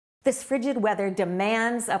This frigid weather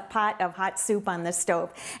demands a pot of hot soup on the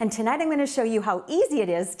stove. And tonight I'm going to show you how easy it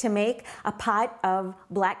is to make a pot of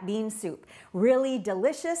black bean soup. Really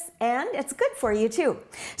delicious, and it's good for you too.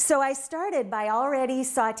 So I started by already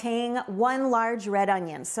sauteing one large red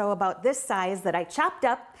onion, so about this size, that I chopped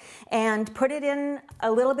up and put it in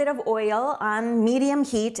a little bit of oil on medium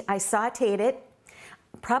heat. I sauteed it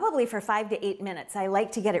probably for 5 to 8 minutes. I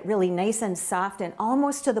like to get it really nice and soft and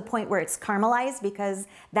almost to the point where it's caramelized, because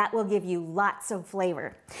that will give you lots of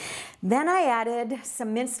flavor. Then I added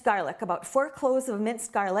some minced garlic, about 4 cloves of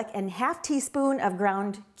minced garlic and ½ teaspoon of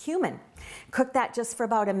ground cumin. Cook that just for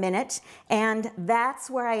about a minute, and that's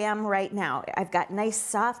where I am right now. I've got nice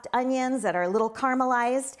soft onions that are a little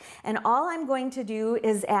caramelized, and all I'm going to do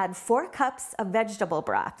is add 4 cups of vegetable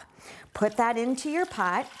broth. Put that into your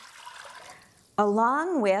pot,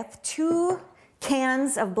 along with 2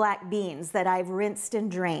 cans of black beans that I've rinsed and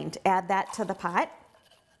drained. Add that to the pot.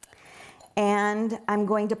 And I'm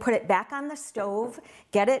going to put it back on the stove,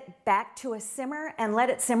 get it back to a simmer, and let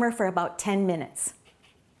it simmer for about 10 minutes.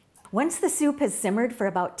 Once the soup has simmered for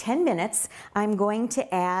about 10 minutes, I'm going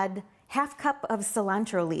to add ½ cup of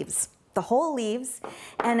cilantro leaves, the whole leaves.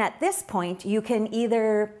 And at this point, you can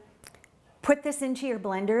either put this into your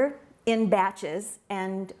blender in batches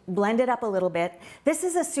and blend it up a little bit. This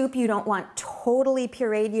is a soup you don't want totally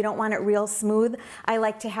pureed. You don't want it real smooth. I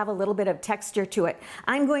like to have a little bit of texture to it.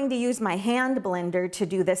 I'm going to use my hand blender to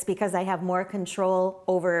do this because I have more control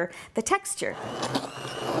over the texture.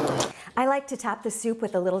 I like to top the soup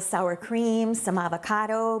with a little sour cream, some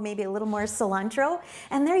avocado, maybe a little more cilantro,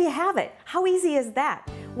 and there you have it. How easy is that?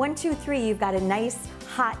 1, 2, 3, you've got a nice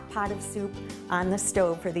hot pot of soup on the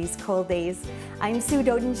stove for these cold days. I'm Sue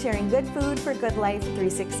Doden, sharing good food for good life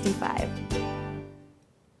 365.